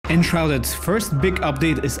Enshrouded's first big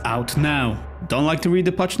update is out now. Don't like to read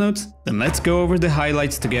the patch notes? Then let's go over the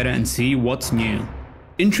highlights together and see what's new.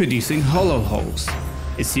 Introducing Hollow Holes,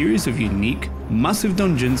 a series of unique, massive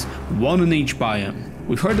dungeons, one in each biome.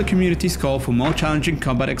 We've heard the community's call for more challenging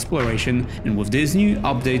combat exploration, and with this new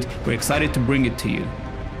update, we're excited to bring it to you.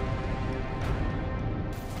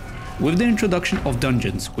 With the introduction of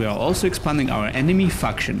dungeons, we are also expanding our enemy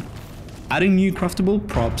faction, adding new craftable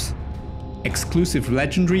props, exclusive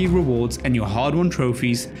legendary rewards and your hard-won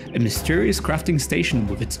trophies, a mysterious crafting station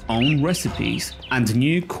with its own recipes, and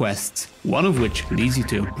new quests, one of which leads you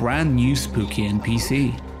to a brand new spooky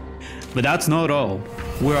NPC. But that's not all.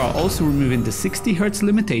 We are also removing the 60Hz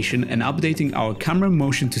limitation and updating our camera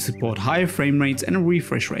motion to support higher frame rates and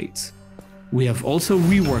refresh rates. We have also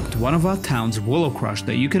reworked one of our towns, Willowcrush,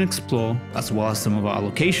 that you can explore, as well as some of our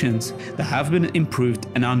locations that have been improved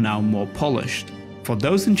and are now more polished. For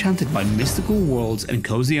those enchanted by mystical worlds and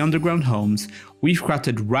cozy underground homes, we've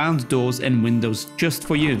crafted round doors and windows just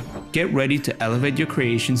for you. Get ready to elevate your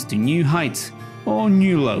creations to new heights, or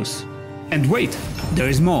new lows. And wait, there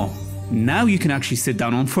is more. Now you can actually sit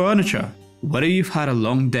down on furniture. Whether you've had a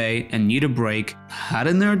long day and need a break, had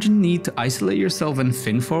an urgent need to isolate yourself and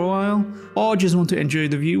think for a while, or just want to enjoy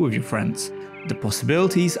the view with your friends, the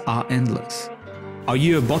possibilities are endless. Are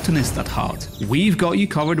you a botanist at heart? We've got you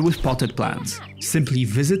covered with potted plants. Simply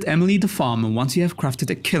visit Emily the farm and once you have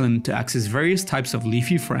crafted a kiln to access various types of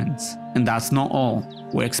leafy friends. And that's not all.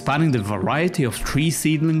 We're expanding the variety of tree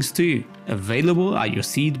seedlings too, available at your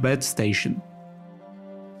seedbed station.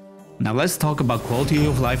 Now let's talk about quality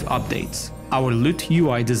of life updates. Our loot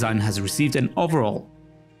UI design has received an overhaul.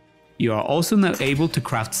 You are also now able to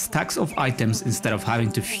craft stacks of items instead of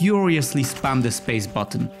having to furiously spam the space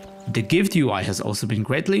button. The gift UI has also been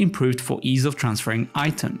greatly improved for ease of transferring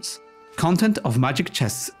items. Content of magic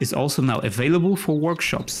chests is also now available for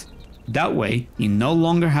workshops. That way, you no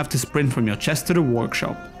longer have to sprint from your chest to the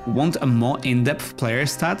workshop. Want a more in-depth player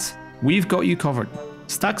stats? We've got you covered.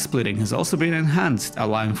 Stack splitting has also been enhanced,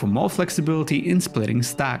 allowing for more flexibility in splitting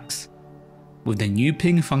stacks. With the new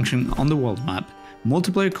ping function on the world map,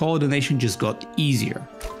 multiplayer coordination just got easier.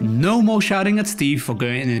 No more shouting at Steve for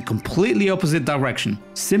going in a completely opposite direction.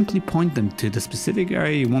 Simply point them to the specific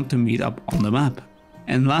area you want to meet up on the map.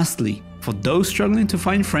 And lastly, for those struggling to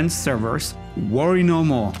find friends servers, worry no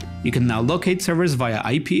more. You can now locate servers via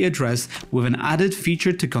IP address with an added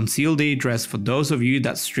feature to conceal the address for those of you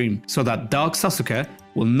that stream, so that Dark Sasuke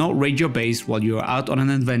will not raid your base while you are out on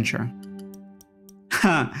an adventure.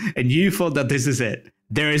 Ha! And you thought that this is it.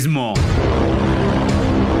 There is more.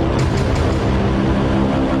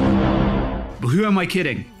 But who am I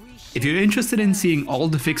kidding? If you're interested in seeing all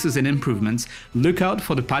the fixes and improvements, look out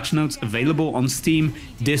for the patch notes available on Steam,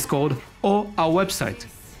 Discord, or our website.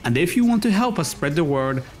 And if you want to help us spread the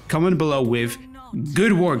word, comment below with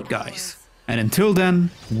 "Good work, guys." And until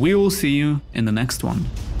then, we will see you in the next one.